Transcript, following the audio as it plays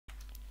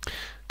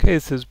Okay,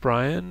 this is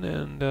Brian,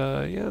 and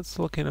yeah, it's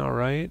looking all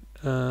right.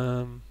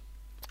 Uh,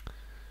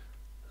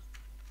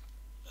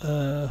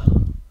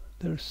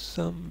 there's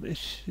some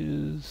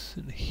issues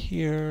in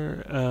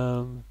here.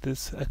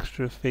 This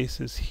extra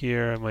faces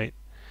here. I might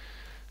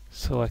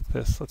select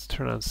this. Let's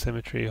turn on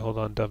symmetry. Hold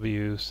on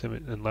W,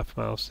 and left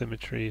mouse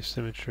symmetry,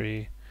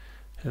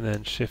 and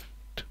then shift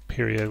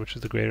period, which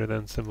is the greater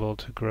than symbol,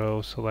 to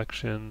grow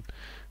selection.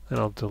 Then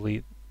I'll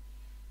delete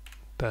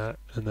that,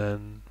 and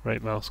then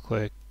right mouse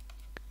click.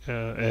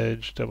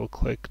 Edge, double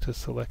click to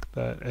select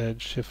that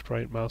edge, shift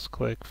right mouse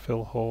click,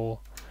 fill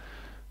hole,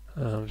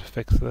 to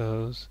fix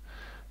those.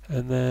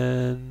 And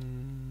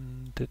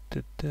then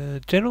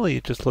generally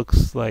it just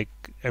looks like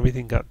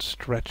everything got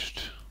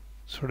stretched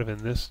sort of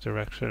in this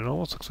direction. It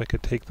almost looks like I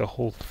could take the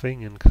whole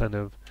thing and kind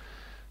of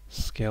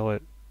scale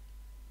it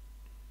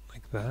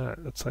like that.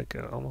 It's like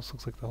it almost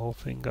looks like the whole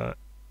thing got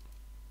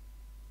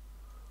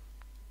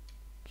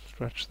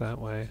stretched that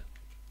way.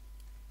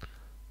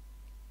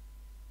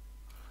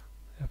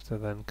 Have to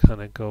then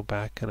kind of go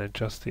back and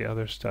adjust the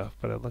other stuff,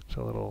 but it looked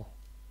a little,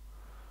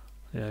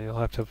 yeah, you'll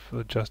have to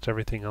adjust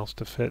everything else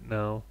to fit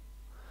now.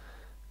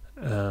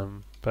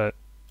 But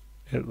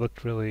it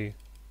looked really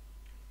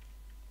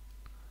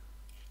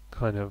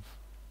kind of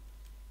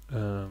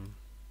you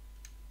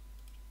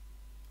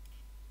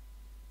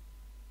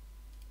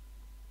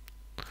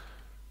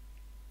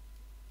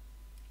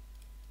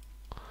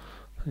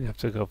have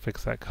to go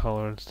fix that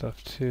color and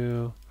stuff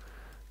too.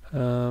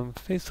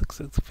 Face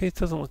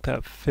doesn't look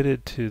that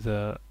fitted to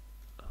the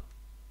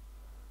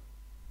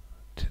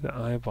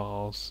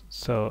eyeballs,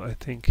 so I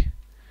think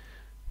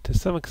to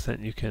some extent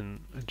you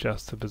can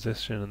adjust the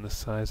position and the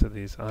size of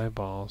these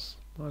eyeballs.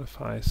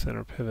 Modify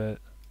center pivot.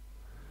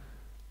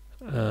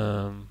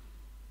 But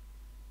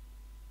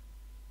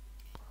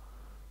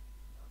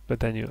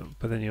then you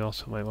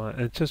also might want,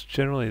 and it's just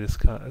generally it's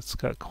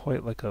got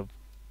quite like a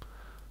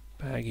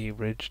baggy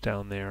ridge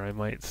down there. I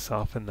might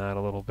soften that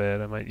a little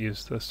bit. I might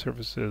use the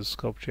surfaces,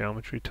 sculpt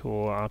geometry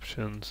tool,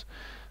 options,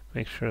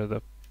 make sure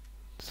the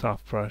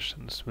soft brush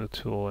and smooth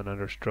tool and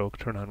under stroke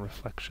turn on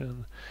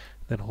reflection.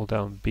 Then hold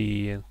down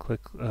B and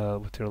click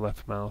with your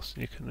left mouse,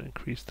 and you can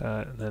increase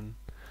that. And then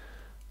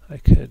I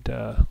could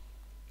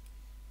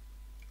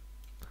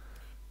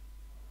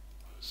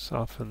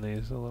soften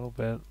these a little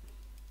bit.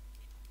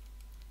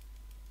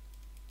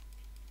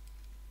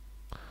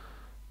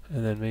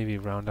 And then maybe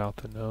round out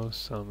the nose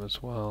some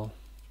as well.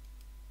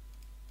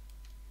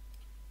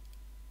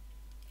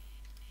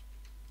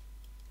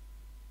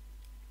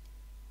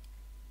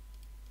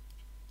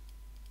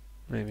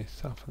 Maybe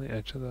soften the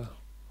edge of the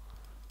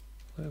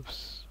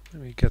lips.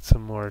 Maybe get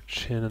some more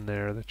chin in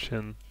there. The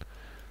chin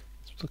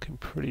is looking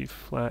pretty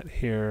flat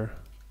here.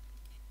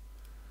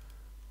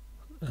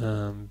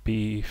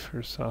 B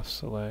for soft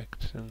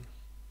select, and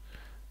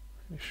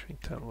maybe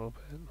shrink that a little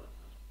bit.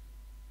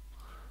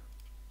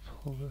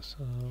 Pull this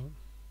out.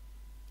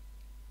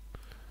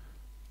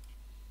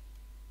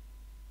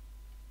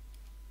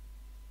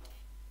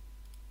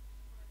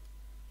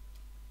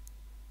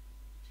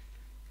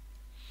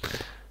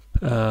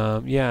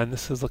 Yeah, and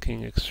this is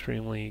looking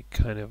extremely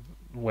kind of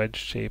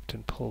wedge-shaped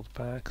and pulled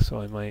back, so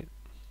I might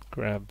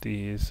grab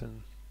these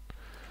and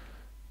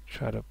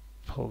try to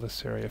pull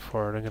this area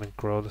forward. I'm going to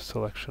grow the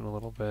selection a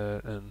little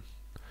bit and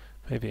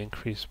maybe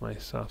increase my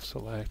soft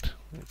select,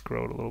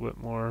 grow it a little bit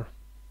more,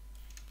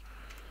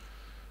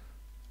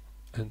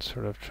 and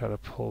sort of try to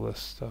pull this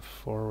stuff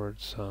forward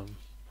some.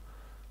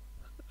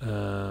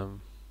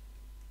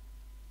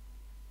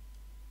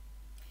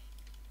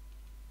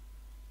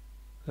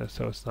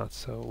 So it's not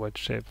so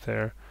wedge-shaped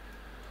there.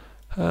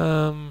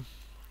 And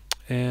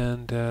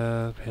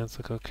pants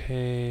look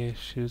okay.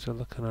 Shoes are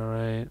looking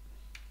alright.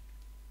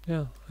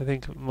 Yeah, I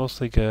think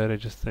mostly good. I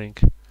just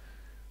think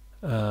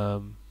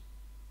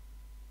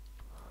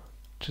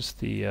just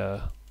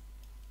the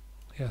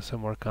yeah,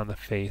 some work on the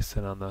face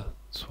and on the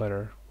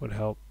sweater would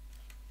help.